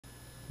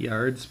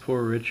Yard's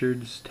Poor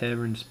Richard's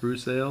Tavern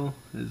Spruce Ale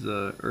is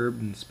a herb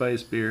and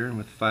spice beer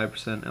with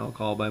 5%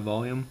 alcohol by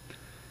volume.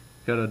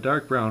 Got a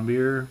dark brown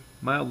beer,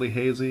 mildly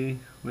hazy,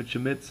 which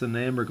emits an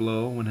amber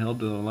glow when held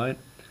to the light.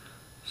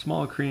 A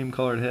small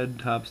cream-colored head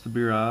tops the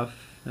beer off,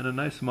 and a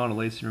nice amount of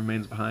lacing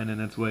remains behind in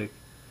its wake.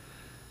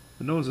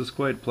 The nose is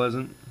quite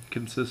pleasant,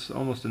 consists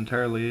almost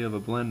entirely of a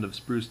blend of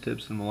spruce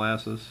tips and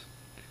molasses.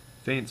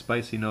 Faint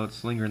spicy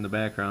notes linger in the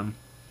background,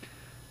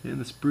 and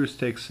the spruce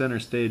takes center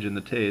stage in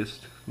the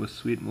taste, with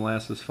sweet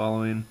molasses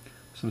following,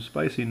 some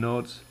spicy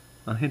notes,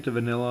 a hint of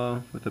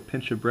vanilla, with a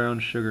pinch of brown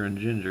sugar and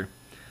ginger.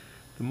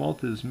 The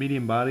malt is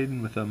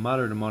medium-bodied with a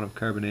moderate amount of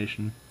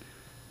carbonation.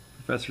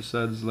 Professor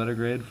Sudz letter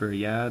grade for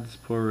Yard's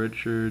Poor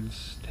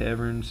Richard's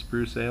Tavern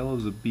Spruce Ale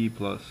is a B+.